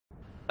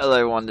Hello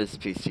everyone, this is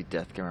PC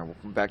Death Gamer.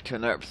 Welcome back to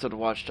another episode of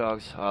Watch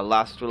Dogs.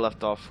 Last we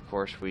left off, of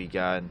course, we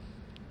got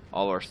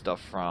all our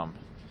stuff from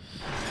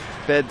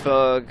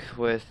Bedbug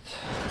with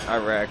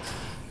Iraq's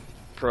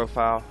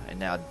profile, and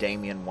now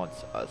Damien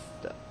wants us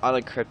to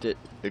unencrypt it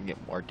and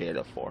get more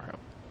data for him.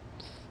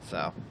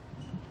 So,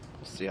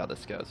 we'll see how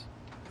this goes.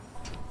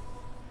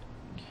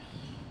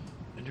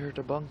 Enter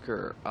the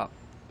bunker. Oh,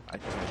 I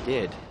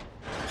did.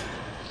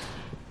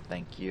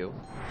 Thank you.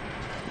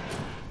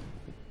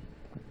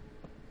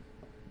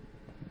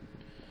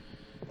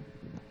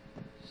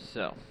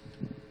 So,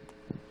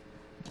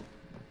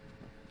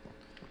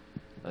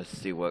 let's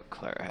see what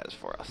Clara has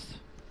for us.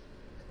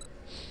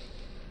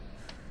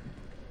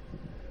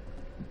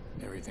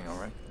 Everything all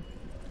right?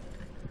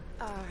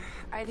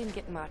 I didn't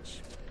get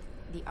much.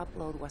 The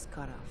upload was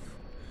cut off.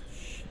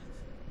 Shit.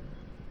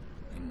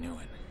 I knew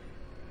it.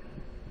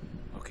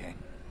 Okay.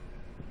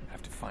 I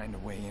have to find a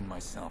way in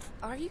myself.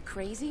 Are you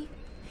crazy?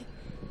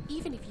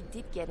 Even if you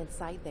did get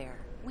inside there,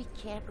 we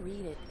can't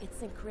read it.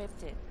 It's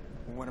encrypted.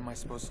 What am I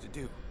supposed to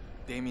do?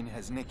 Damien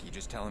has Nikki.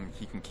 Just tell him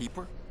he can keep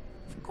her?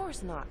 Of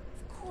course not.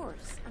 Of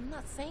course. I'm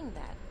not saying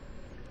that.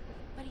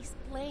 But he's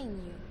playing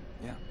you.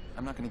 Yeah.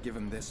 I'm not gonna give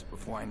him this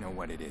before I know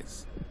what it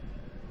is.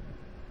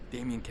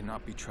 Damien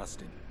cannot be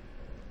trusted.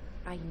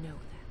 I know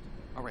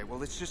that. Alright, well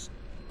let's just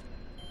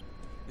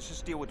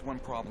deal with one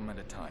problem at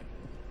a time.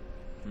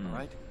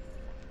 Alright?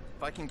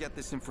 If I can get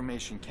this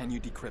information, can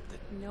you decrypt it?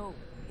 No.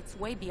 It's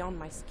way beyond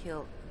my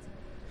skill.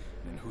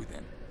 And who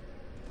then?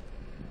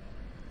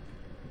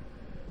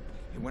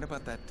 Hey, what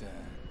about that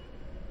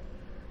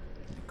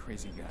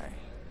crazy guy?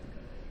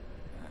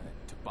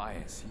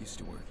 Tobias, he used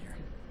to work here.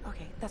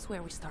 Okay, that's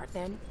where we start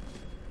then.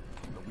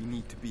 Okay, but we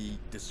need to be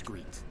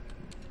discreet.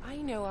 I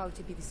know how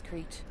to be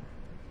discreet.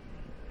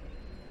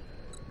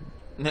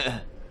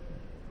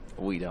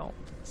 We don't.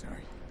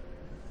 Sorry.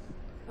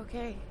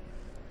 Okay.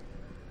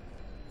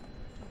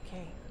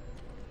 Okay.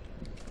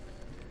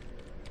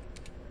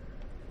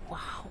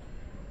 Wow.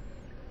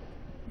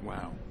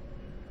 Wow.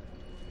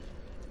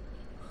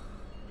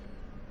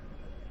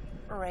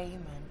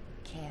 Raymond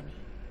Kenny.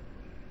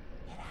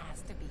 It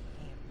has to be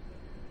him.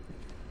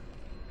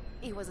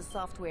 He was a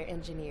software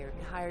engineer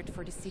hired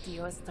for the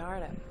CTO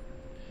startup.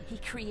 He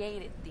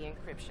created the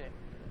encryption.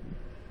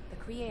 The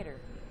creator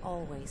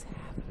always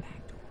have a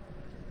backdoor.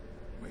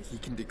 Wait, he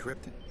can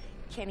decrypt it?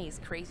 Kenny is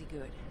crazy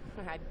good.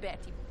 I bet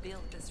he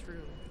built this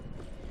room.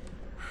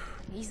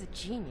 He's a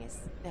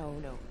genius.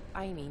 No,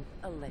 I mean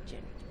a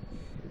legend.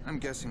 I'm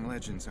guessing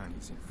legends aren't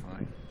easy to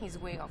find. He's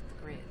way off the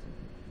grid.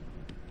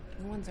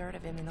 No one's heard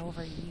of him in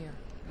over a year.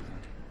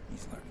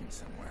 He's lurking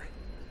somewhere.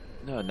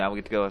 No, now we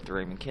get to go after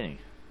Raymond Kenny.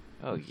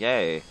 Oh,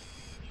 yay.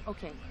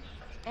 Okay,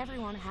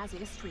 everyone has a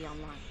history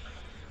online.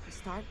 We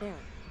start there.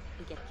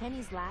 We get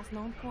Kenny's last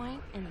known point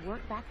and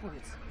work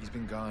backwards. He's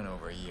been gone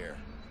over a year.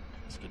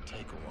 This could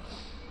take a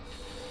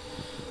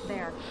while.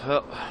 There.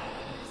 Oh.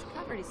 He's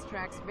covered his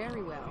tracks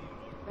very well,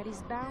 but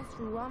he's bounced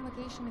through one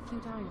location a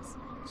few times.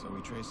 So we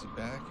trace it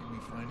back and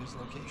we find his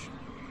location.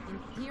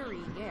 In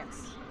theory,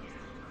 yes.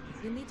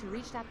 You'll need to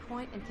reach that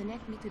point and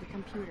connect me to the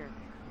computer.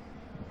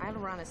 I'll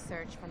run a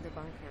search from the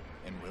bunker.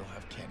 And we'll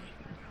have Kenny.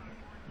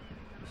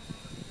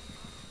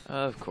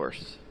 Of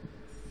course.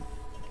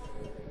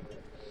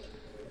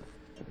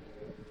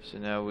 So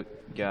now we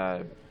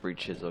gotta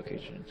breach his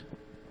location.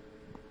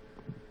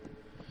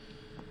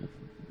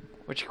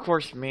 Which of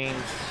course means...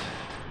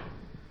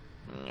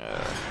 means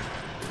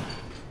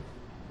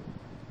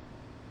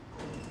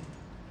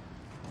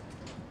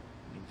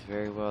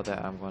very well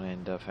that I'm gonna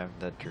end up having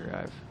that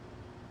drive.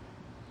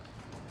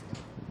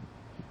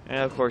 And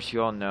of course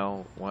you all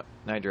know, when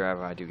I drive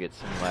I do get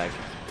some lag. My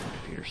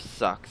computer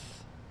sucks.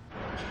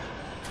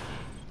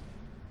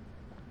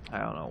 I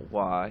don't know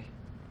why.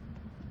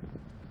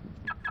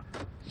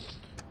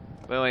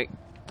 But anyway,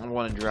 I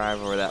want to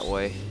drive over that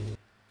way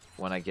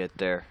when I get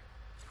there,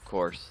 of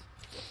course.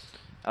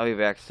 I'll be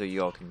back so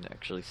you all can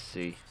actually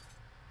see.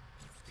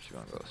 Just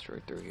gonna go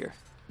straight through here.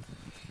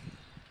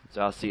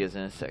 So I'll see you in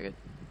a second.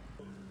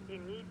 You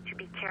need to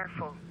be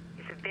careful.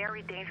 He's a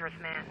very dangerous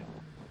man.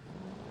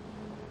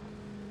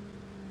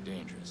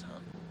 Dangerous, huh?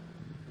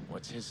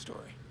 What's his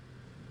story?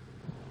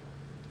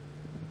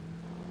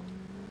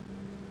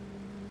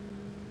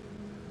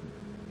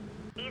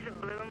 He's a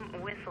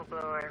Bloom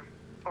whistleblower,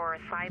 or a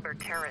cyber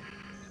terrorist.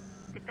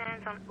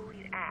 Depends on who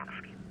you ask.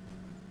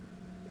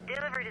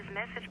 Delivered his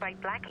message by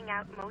blacking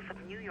out most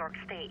of New York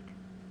State.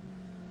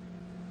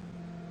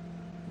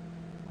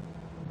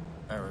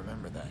 I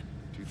remember that.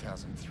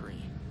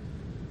 2003.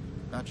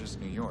 Not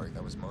just New York,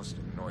 that was most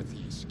of the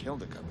Northeast.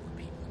 Killed a couple of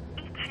people.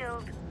 He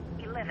killed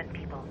 11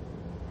 people.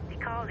 He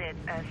called it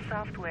a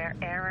software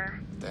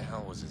error. What the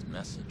hell was his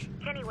message?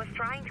 Kenny was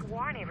trying to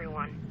warn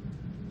everyone.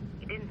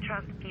 He didn't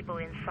trust the people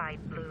inside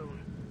Bloom.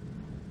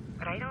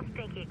 But I don't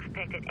think he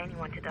expected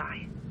anyone to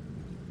die.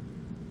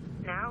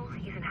 Now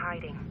he's in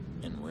hiding.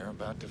 And we're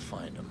about to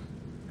find him.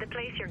 The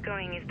place you're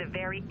going is the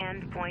very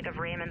end point of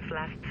Raymond's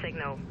last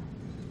signal.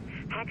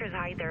 Hackers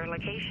hide their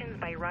locations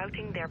by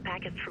routing their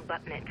packets through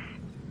botnets.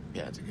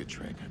 Yeah, it's a good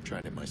trick. I've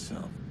tried it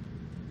myself.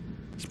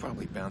 He's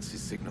probably bounced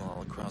his signal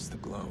all across the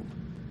globe.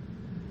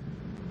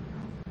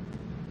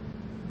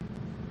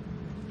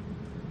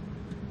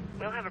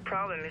 We'll have a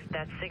problem if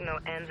that signal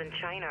ends in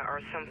China or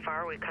some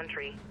faraway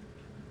country.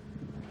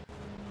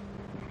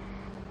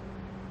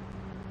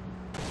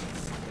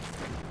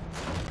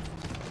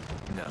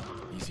 No,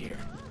 he's here.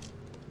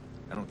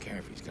 I don't care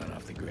if he's gone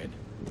off the grid.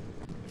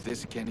 If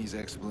this is Kenny's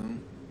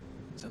ex-Bloom,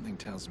 something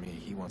tells me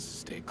he wants to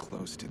stay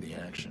close to the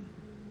action.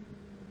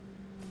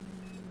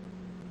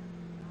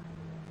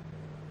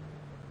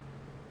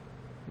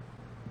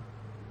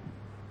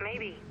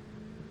 Maybe.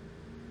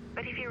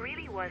 But if he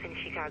really was in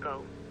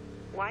Chicago,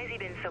 why has he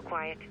been so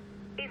quiet?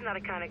 He's not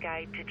the kind of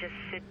guy to just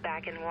sit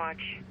back and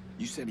watch.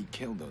 You said he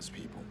killed those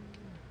people.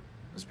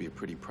 Must be a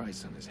pretty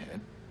price on his head.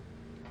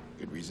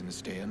 Good reason to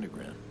stay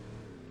underground.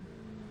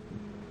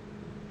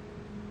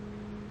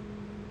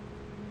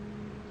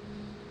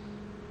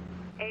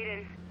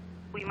 Aiden,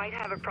 we might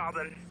have a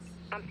problem.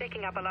 I'm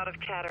picking up a lot of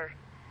chatter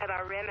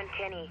about Raymond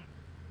Kenny.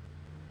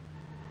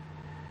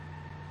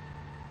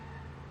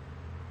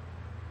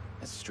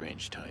 That's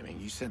strange timing.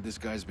 You said this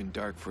guy's been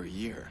dark for a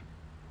year.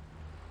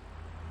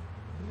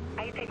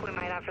 I think we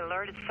might have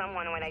alerted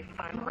someone when I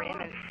found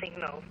Raymond's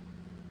signal.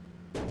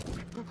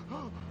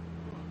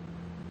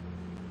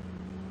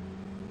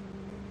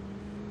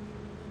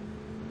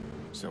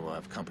 So we'll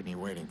have company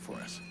waiting for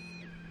us.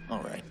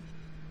 All right.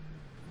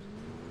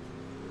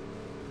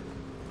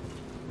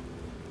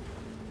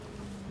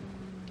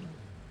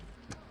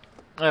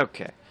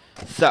 Okay,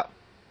 so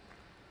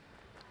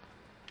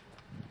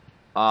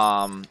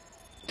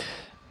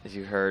as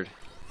you heard,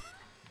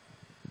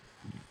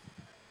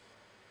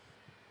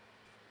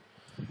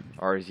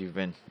 or as you've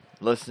been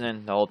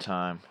listening the whole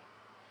time,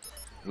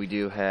 we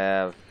do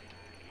have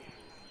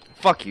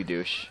fuck you,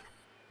 douche.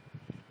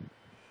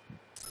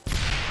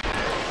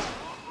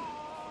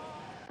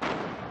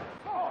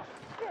 Oh,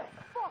 shit!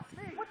 Fuck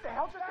me! What the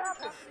hell just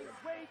happened?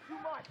 Way too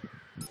much.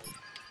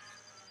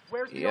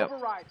 Where's the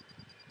override?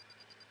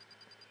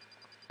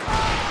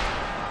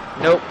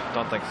 Nope,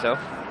 don't think so.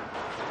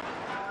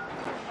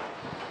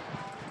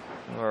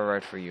 We're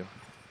right for you.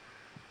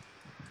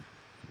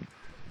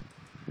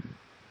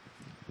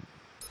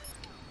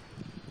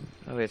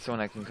 Oh, wait, someone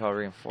I can call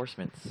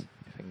reinforcements if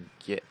I can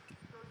get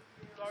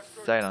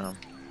sight on them.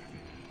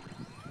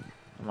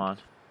 Come on.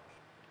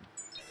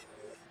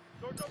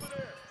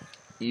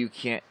 You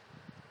can't.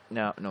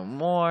 No, no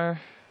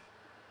more.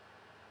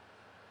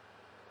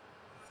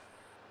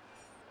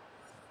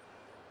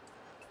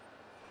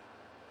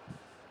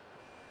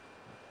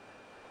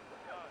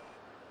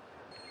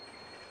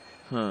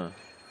 Huh.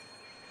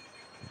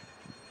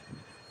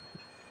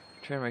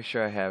 Trying to make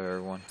sure I have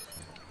everyone.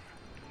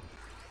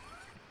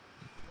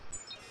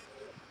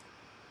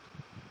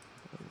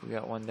 We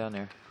got one down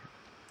there.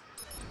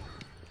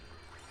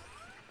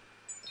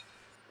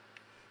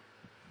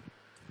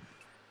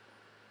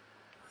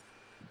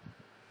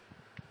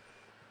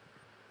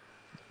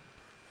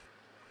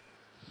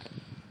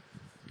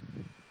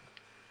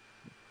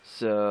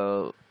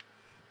 So,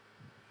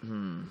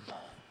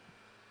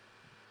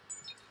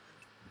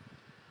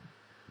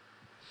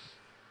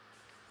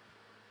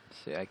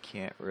 see, I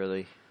can't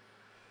really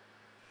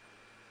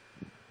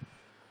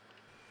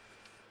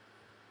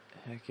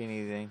hack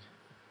anything,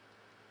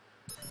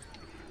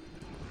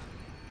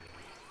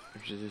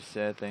 which is a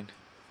sad thing.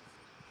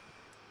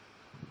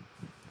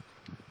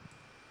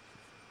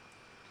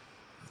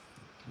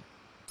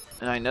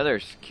 And I know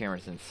there's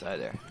cameras inside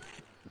there.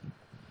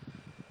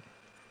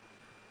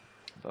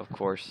 Of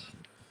course,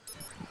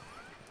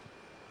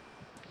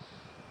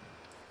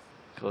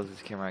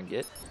 closest camera I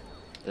get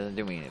doesn't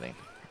do me anything.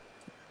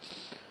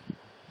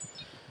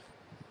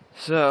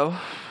 So,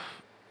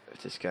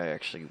 if this guy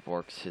actually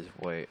works his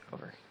way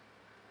over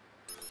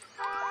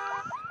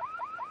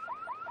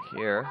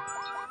here,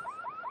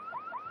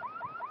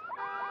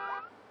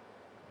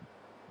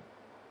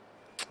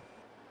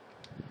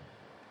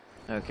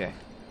 okay,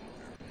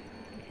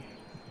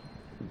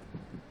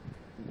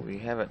 we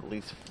have at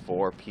least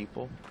 4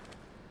 people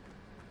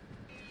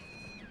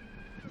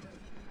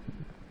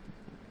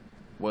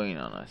waiting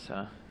on us,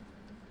 huh?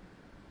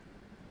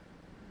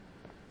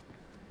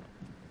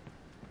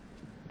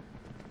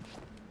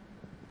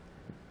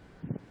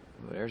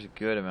 Well, there's a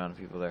good amount of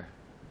people there.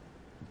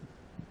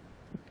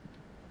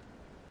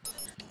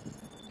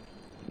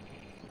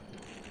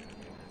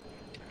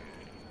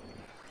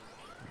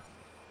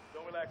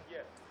 Don't relax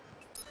yet.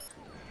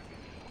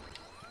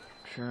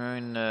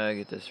 Trying to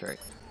get this right.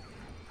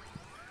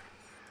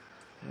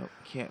 Nope,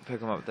 can't pick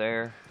them up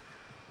there.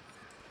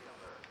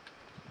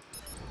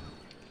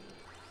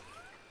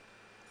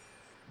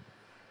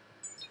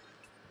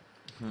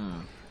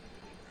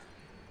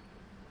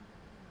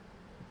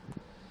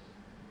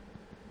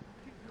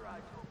 Keep your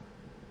eyes open.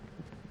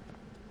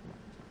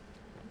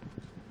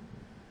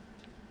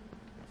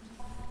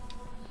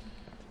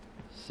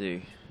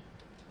 See,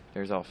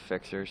 there's all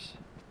fixers.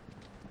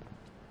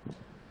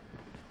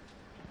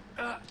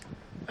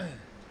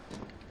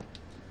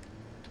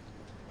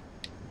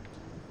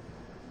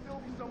 Still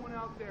be someone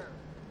out there.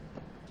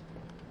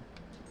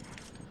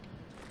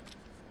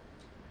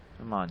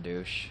 Come on,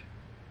 douche.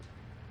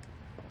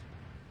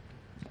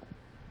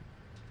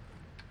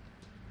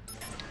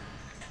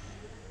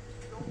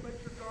 Don't let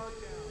your guard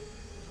down.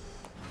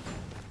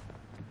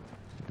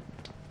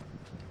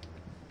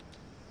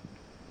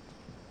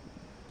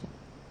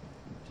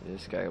 So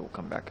this guy will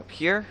come back up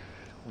here.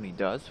 When he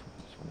does, so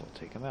we'll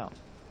take him out.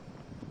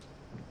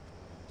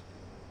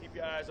 Keep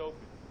your eyes open.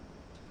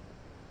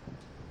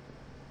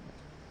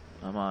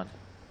 I'm on.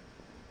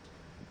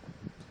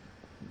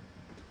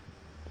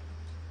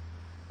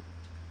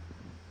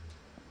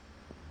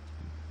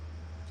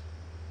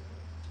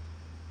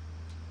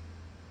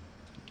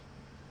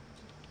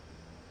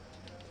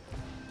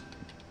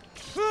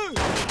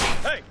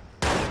 Hey!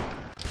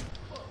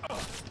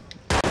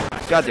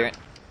 God damn it.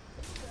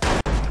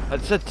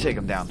 Let's just take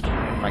him down.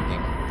 My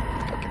game.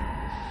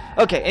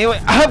 Okay, anyway,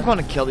 I'm going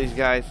to kill these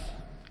guys.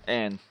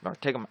 Or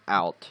take them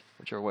out.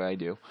 Whichever way I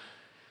do.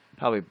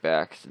 I'll be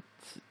back.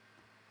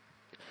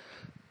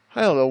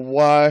 I don't know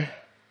why.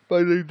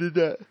 But they did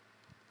that.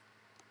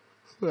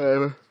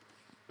 Whatever.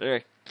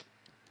 Alright.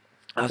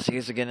 I'll see you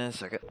guys again in a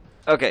second.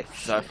 Okay,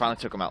 so I finally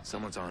took him out.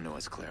 Someone's on to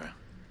us, Clara.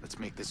 Let's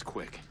make this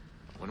quick.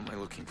 What am I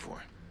looking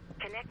for?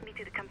 Connect me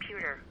to the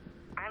computer.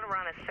 I'll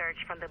run a search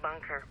from the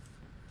bunker.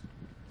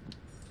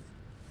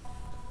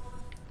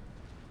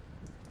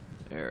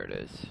 There it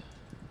is.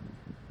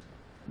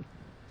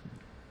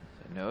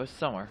 I know it's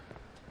somewhere.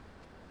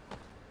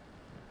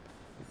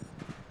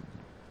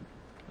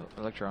 Oh,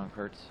 electronic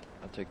parts.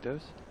 I'll take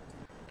those.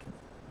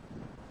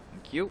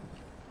 Thank you.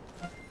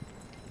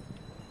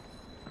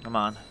 Come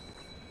on.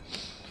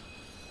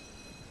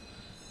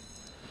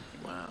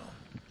 Wow.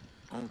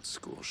 Old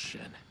school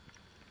shit.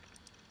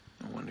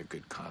 No wonder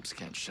good cops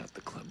can't shut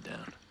the club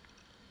down.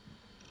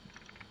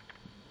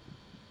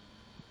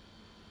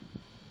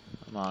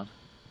 Come on.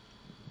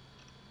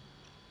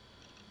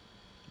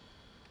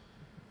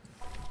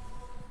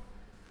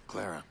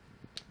 Clara,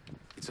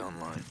 it's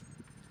online.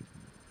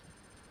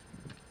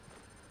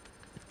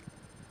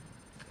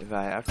 If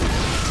I have to.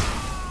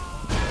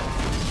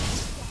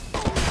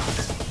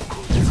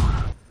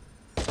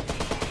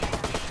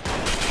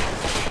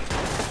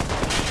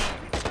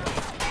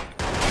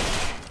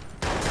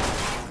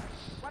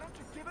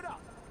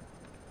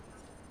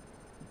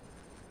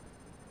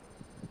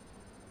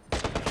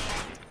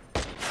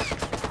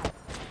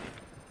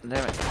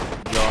 Damn it.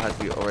 You all have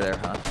to be over there,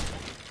 huh?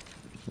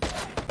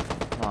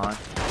 Come on.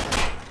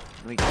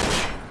 Let me get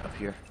up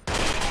here.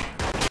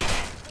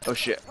 Oh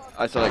shit.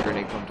 I saw that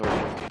grenade come towards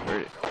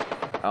me.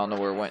 I don't know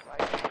where it went.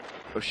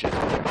 Oh shit.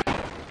 Clara?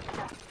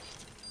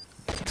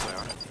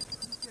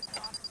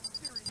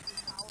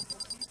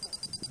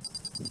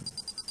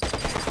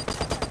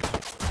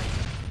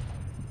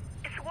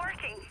 It's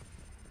working.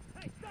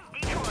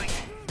 Detroit,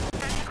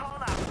 send a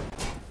call out.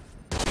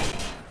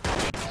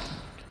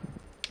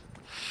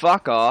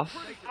 Fuck off.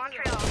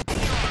 Montreal,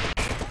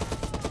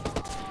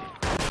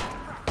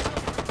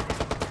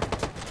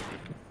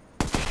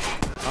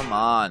 Come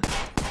on.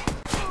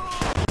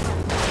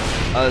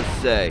 Let's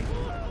say.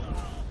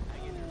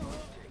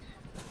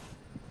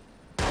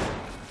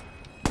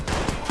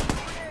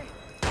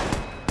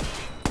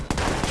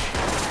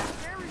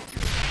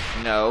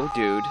 No,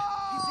 dude.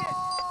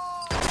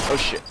 Oh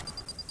shit.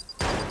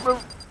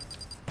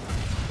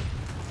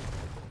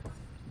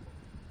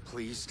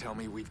 Please tell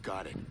me we've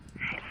got it.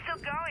 it's still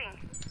going.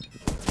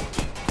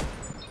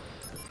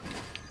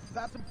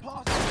 That's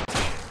impossible.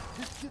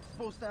 This kid's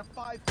supposed to have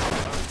 5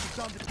 fingers. He's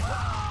on the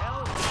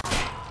hell.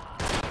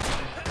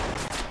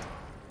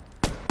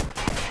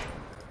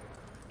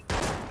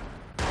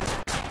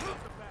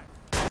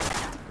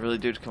 Really,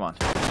 dude? Come on.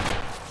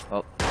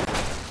 Well,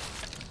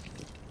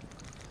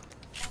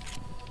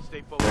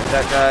 Stay there's focused.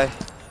 that guy.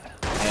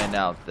 And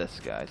now this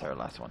guy's our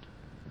last one.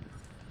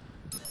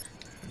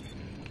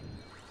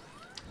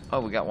 Oh,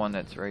 we got one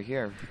that's right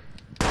here.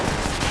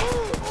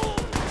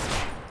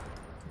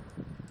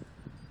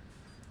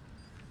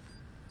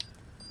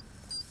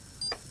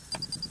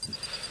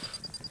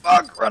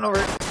 Fuck! Run over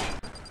it!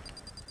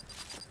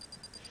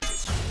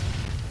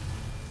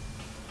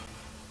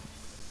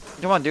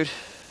 Come on, dude.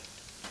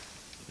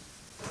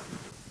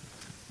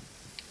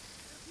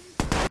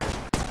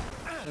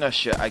 No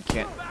shit, I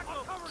can't.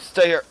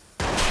 Stay here.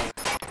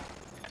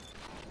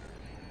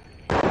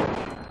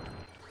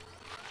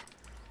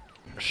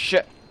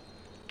 Shit.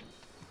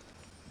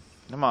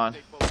 Come on.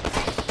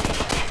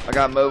 I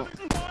gotta move.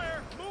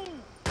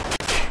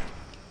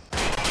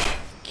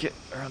 Get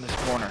around this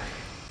corner.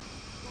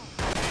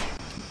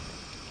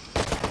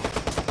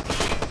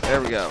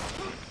 There we go.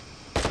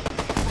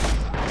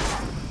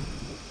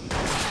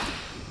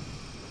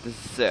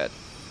 This is it.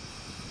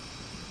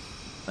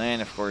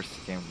 And of course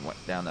the game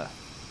went down to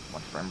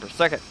 1 frame per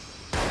second.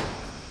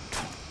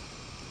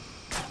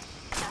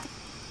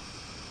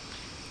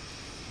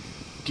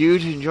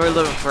 Dude, enjoy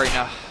living for right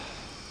now.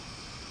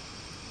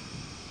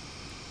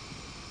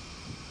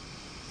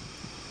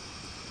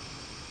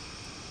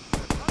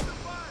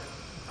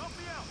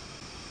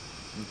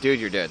 Dude,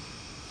 you're dead.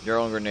 Your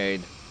own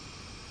grenade.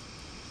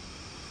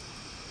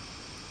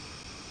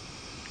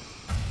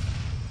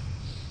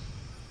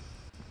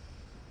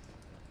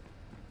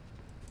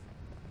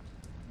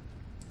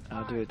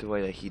 I'll do it the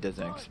way that he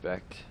doesn't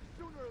expect.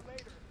 Sooner or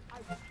later, I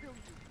will kill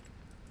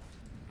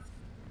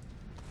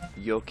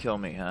you. You'll kill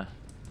me, huh?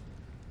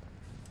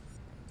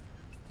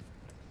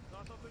 Saw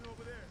something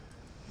over there.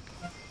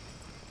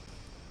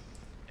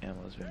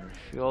 Ammo's been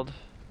refueled.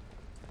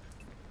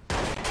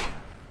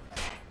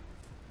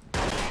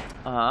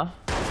 Uh-huh.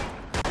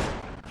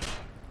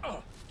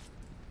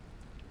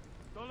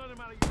 Don't let him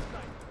out of your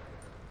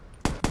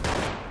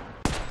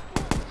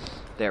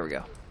sight. There we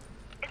go.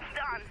 It's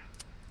done.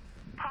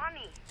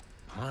 Pawnee.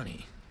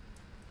 Pawnee?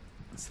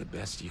 That's the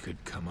best you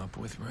could come up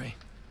with, Ray?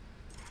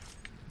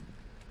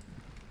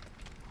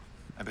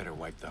 I better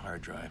wipe the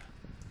hard drive.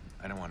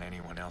 I don't want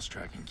anyone else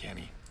tracking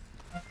Kenny.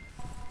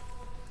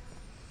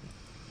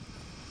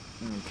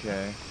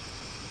 Okay.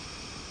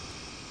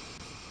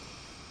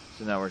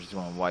 So now we're just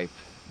going to wipe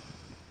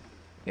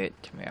it.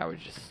 To me, I would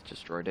just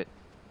destroyed it.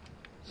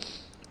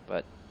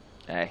 But,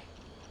 hey.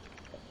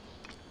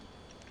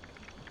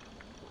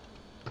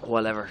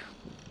 Whatever.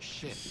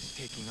 Shit, he's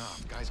taking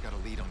off. Guy's got a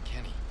lead on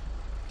Kenny.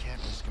 Can't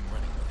risk him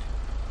running with it.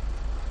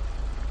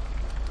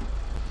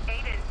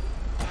 Aiden,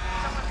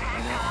 someone's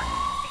hacked our...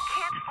 They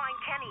can't find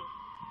Kenny.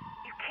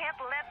 You can't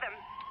let them.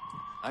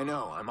 I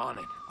know, I'm on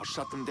it. I'll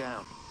shut them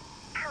down.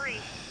 Hurry.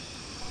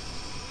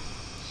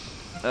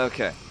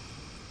 Okay.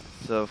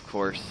 So, of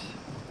course,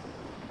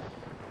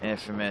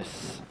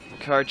 infamous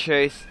car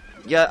chase.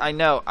 Yeah, I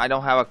know. I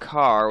don't have a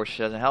car, which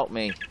doesn't help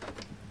me.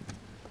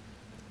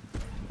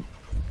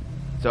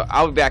 So,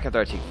 I'll be back after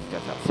I take these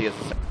guys out. See you at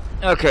the start.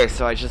 Okay,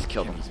 so I just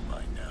killed him. Kenny's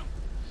mine now.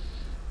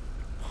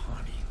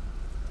 Pawnee.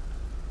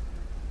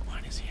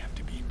 Why does he have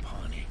to be in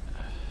Pawnee?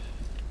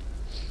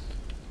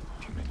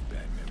 Too many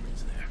bad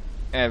memories there.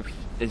 And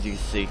as you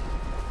can see,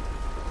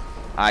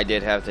 I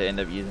did have to end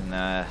up using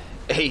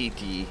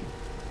AED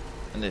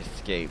and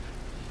escape.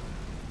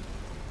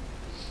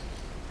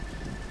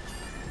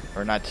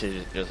 Or not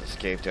to just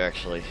escape, to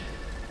actually...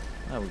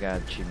 Oh, we got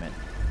an achievement.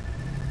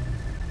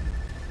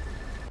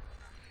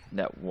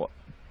 That what?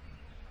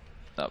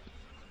 Oh.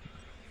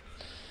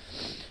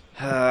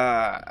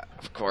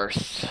 Of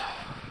course.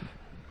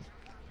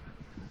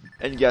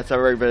 And yes, I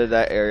already been in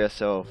that area,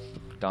 so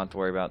don't have to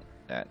worry about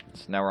that.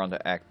 So now we're on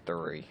to Act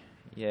 3.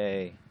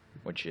 Yay.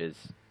 Which is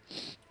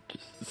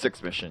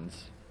 6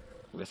 missions.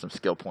 We got some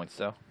skill points,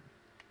 though.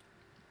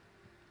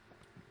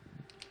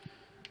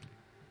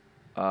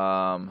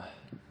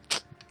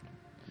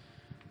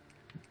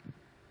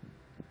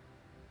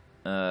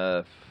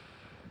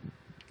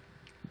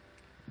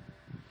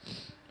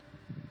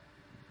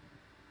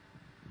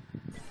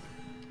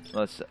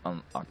 Let's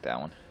unlock that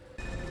one.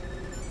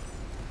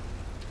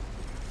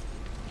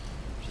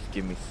 Just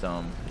give me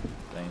some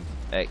things.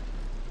 Hey.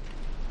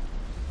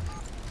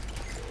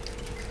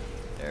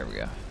 There we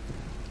go.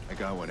 I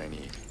got what I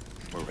need.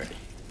 We're ready.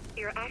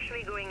 You're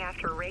actually going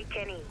after Ray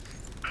Kenny.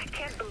 I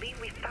can't believe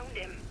we found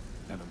him.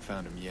 Haven't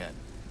found him yet,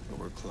 but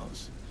we're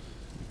close.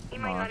 He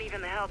might not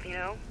even help, you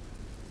know?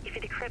 If he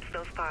decrypts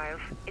those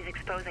files, he's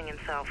exposing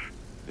himself.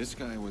 This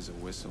guy was a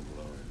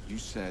whistleblower. You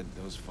said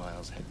those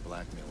files had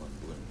blackmail on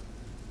Bloom.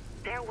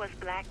 There was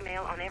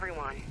blackmail on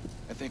everyone.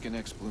 I think an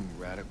ex-Bloom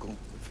radical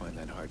would find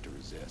that hard to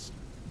resist.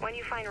 When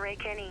you find Ray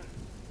Kenny,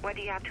 what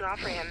do you have to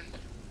offer him?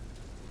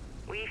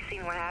 We've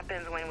seen what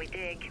happens when we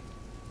dig.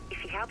 If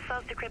he helps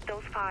us decrypt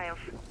those files,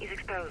 he's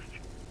exposed.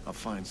 I'll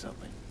find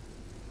something.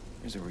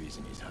 There's a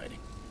reason he's hiding.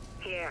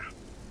 Yeah.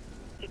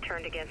 He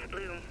turned against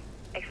Bloom,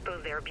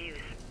 exposed their abuse.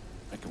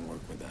 I can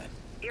work with that.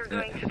 You're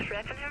going to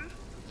threaten him?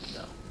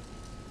 No.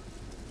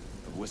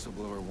 The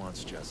whistleblower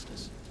wants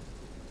justice.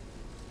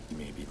 He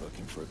may be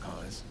looking for a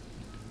cause,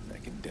 and I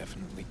can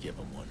definitely give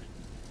him one.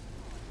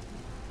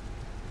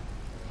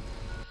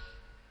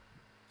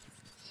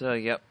 So,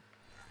 yep.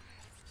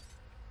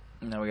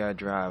 Now we gotta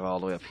drive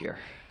all the way up here.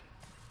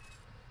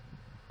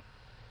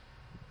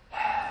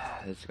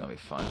 This is gonna be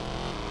fun.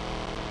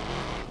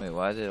 Wait,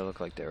 why did it look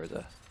like there was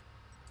a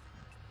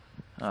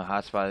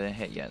hotspot I didn't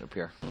hit yet up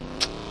here?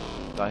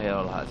 Thought I hit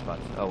all the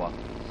hotspots. Oh well.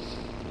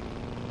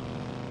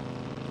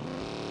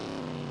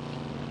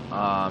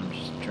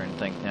 Just trying to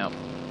think now.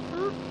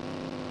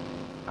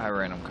 I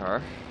random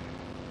car.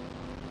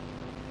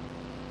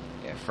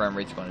 Yeah, frame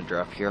rate's going to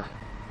drop here.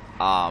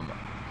 I'm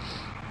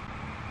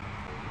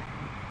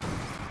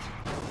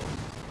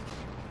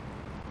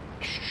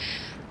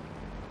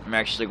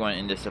actually going to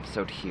end this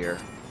episode here.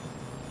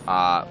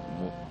 Oh,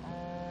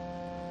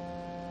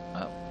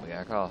 we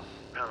got a call.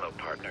 Hello,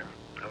 partner.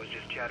 I was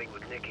just chatting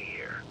with Nikki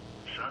here.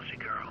 Saucy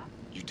girl.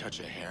 You touch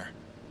a hair,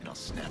 and I'll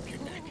snap your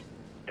neck.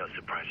 Don't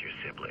surprise your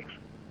siblings.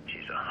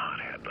 She's a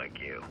hothead like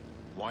you.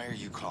 Why are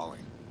you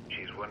calling?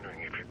 She's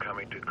wondering if you're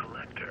coming to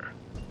collect her.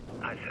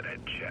 I said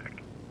I'd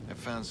check. I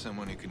found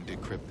someone who can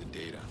decrypt the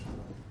data.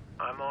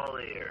 I'm all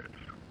ears.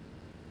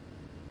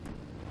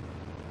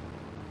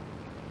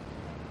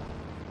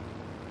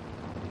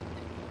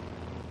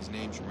 His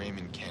name's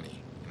Raymond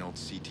Kenny, an old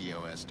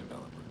CTOS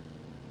developer.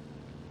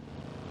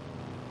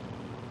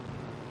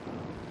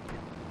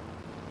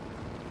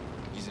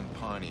 He's in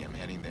Pawnee. I'm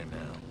heading there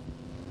now.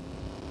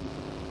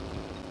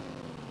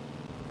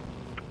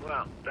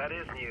 Well, that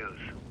is news.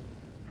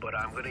 but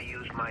I'm gonna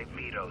use my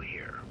veto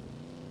here.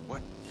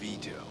 What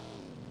veto?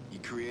 He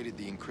created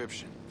the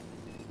encryption.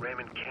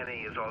 Raymond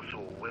Kenny is also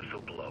a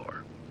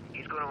whistleblower.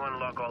 He's gonna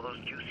unlock all those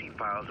juicy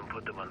files and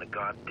put them on the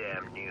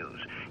goddamn news.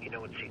 You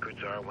know what secrets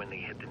are when they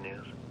hit the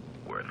news?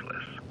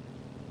 Worthless.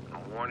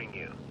 I'm warning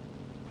you.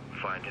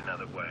 Find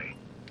another way.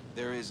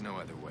 There is no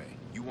other way.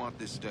 You want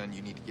this done,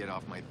 you need to get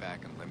off my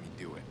back and let me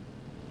do it.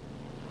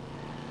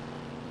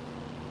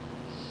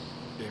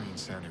 Damien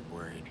sounded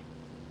worried.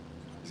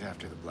 He's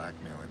after the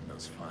blackmail in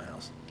those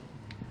files.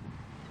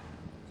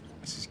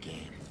 What's his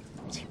game?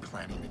 What's he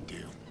planning to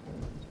do?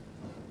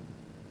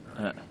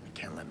 I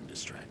can't let him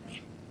distract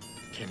me.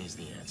 Kenny's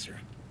the answer.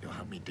 He'll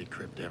help me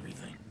decrypt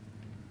everything.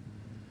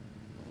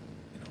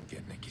 And I'll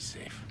get Nikki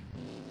safe.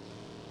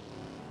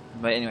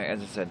 But anyway,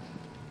 as I said,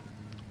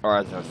 or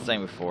as I was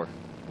saying before,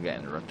 we got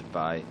interrupted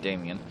by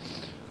Damien.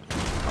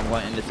 I'm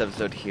going to end this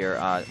episode here.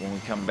 When we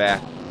come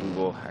back, we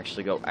will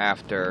actually go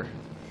after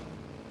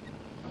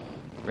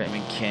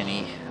Raymond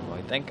Kenny. Well,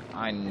 I think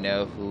I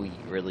know who he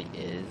really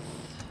is.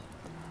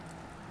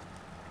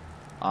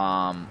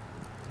 I'm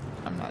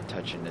not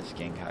touching this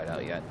gang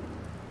hideout yet.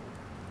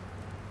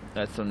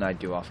 That's something I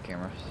do off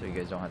camera, so you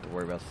guys don't have to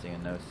worry about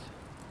seeing those.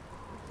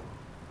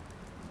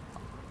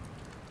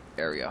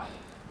 Area.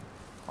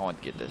 I want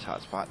to get this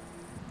hotspot.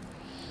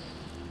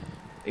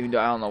 Even though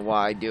I don't know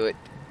why I do it.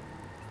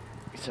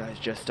 Besides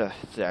just to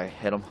say I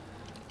hit them.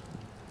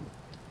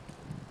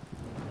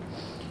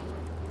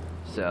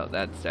 So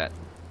that's that.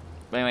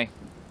 But anyway,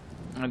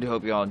 I do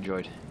hope you all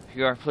enjoyed. If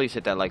you are, please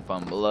hit that like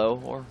button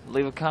below or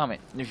leave a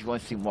comment. And if you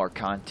want to see more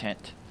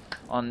content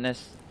on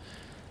this,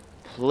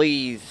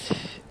 please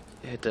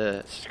hit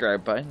the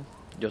subscribe button.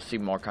 You'll see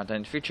more content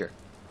in the future.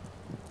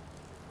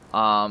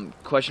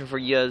 Question for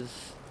you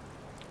is,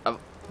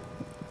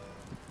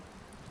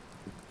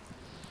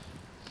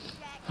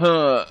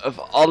 of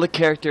all the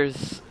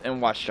characters in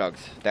Watch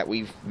Dogs that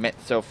we've met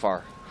so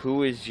far,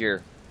 who is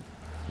your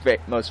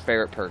most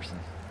favorite person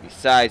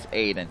besides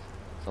Aiden?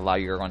 So a lot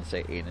of you are going to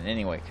say Aiden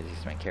anyway because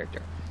he's the main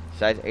character.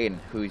 Besides Aiden,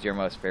 who's your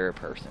most favorite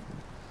person?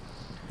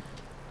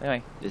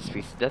 Anyway, this is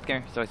Piece of Death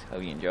Gamer. So I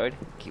hope you enjoyed.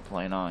 Keep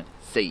playing on.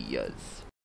 See yas.